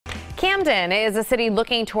Camden is a city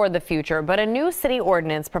looking toward the future, but a new city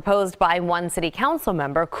ordinance proposed by one city council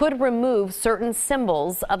member could remove certain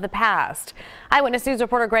symbols of the past. Eyewitness News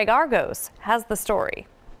reporter Greg Argos has the story.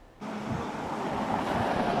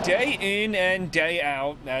 Day in and day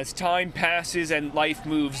out, as time passes and life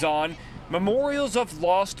moves on, memorials of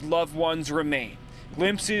lost loved ones remain.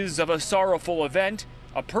 Glimpses of a sorrowful event,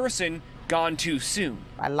 a person gone too soon.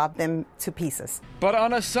 I love them to pieces. But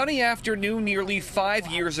on a sunny afternoon nearly 5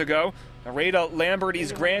 years ago, Nareda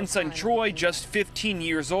Lamberty's grandson Troy, just 15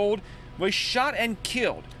 years old, was shot and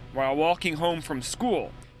killed while walking home from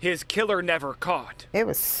school. His killer never caught. It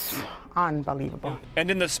was unbelievable. And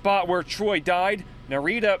in the spot where Troy died,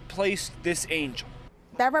 Nareda placed this angel.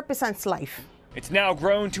 That represents life. It's now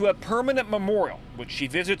grown to a permanent memorial, which she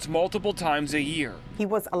visits multiple times a year. He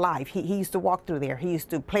was alive. He used to walk through there. He used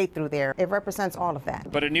to play through there. It represents all of that.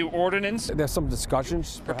 But a new ordinance, there's some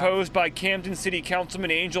discussions proposed by Camden City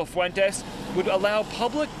Councilman Angel Fuentes, would allow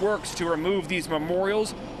public works to remove these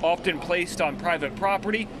memorials, often placed on private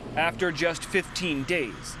property, after just 15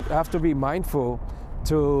 days. You have to be mindful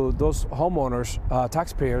to those homeowners,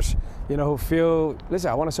 taxpayers, who feel, listen,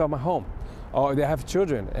 I want to sell my home. Or they have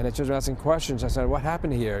children, and the children asking questions. I said, what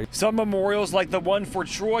happened here? Some memorials, like the one for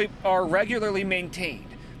Troy, are regularly maintained,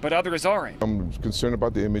 but others aren't. I'm concerned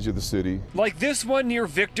about the image of the city. Like this one near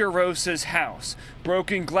Victor Rosa's house.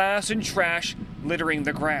 Broken glass and trash littering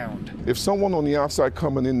the ground. If someone on the outside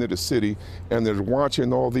coming into the city and they're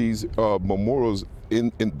watching all these memorials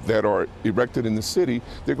that are erected in the city,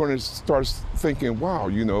 they're going to start thinking, wow,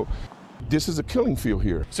 this is a killing field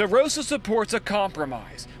here. So Rosa supports a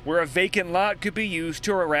compromise where a vacant lot could be used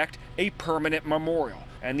to erect a permanent memorial.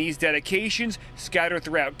 And these dedications scattered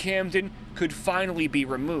throughout Camden could finally be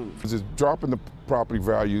removed. It's dropping the property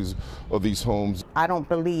values of these homes. I don't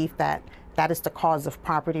believe that is the cause of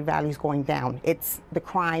property values going down. It's the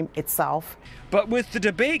crime itself. But with the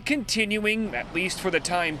debate continuing, at least for the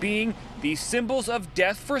time being, these symbols of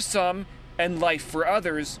death for some and life for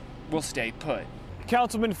others will stay put.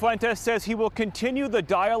 Councilman Fuentes says he will continue the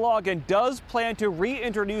dialogue and does plan to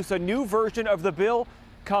reintroduce a new version of the bill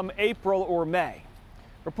come April or May.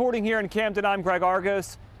 Reporting here in Camden, I'm Greg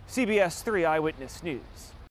Argos, CBS 3 Eyewitness News.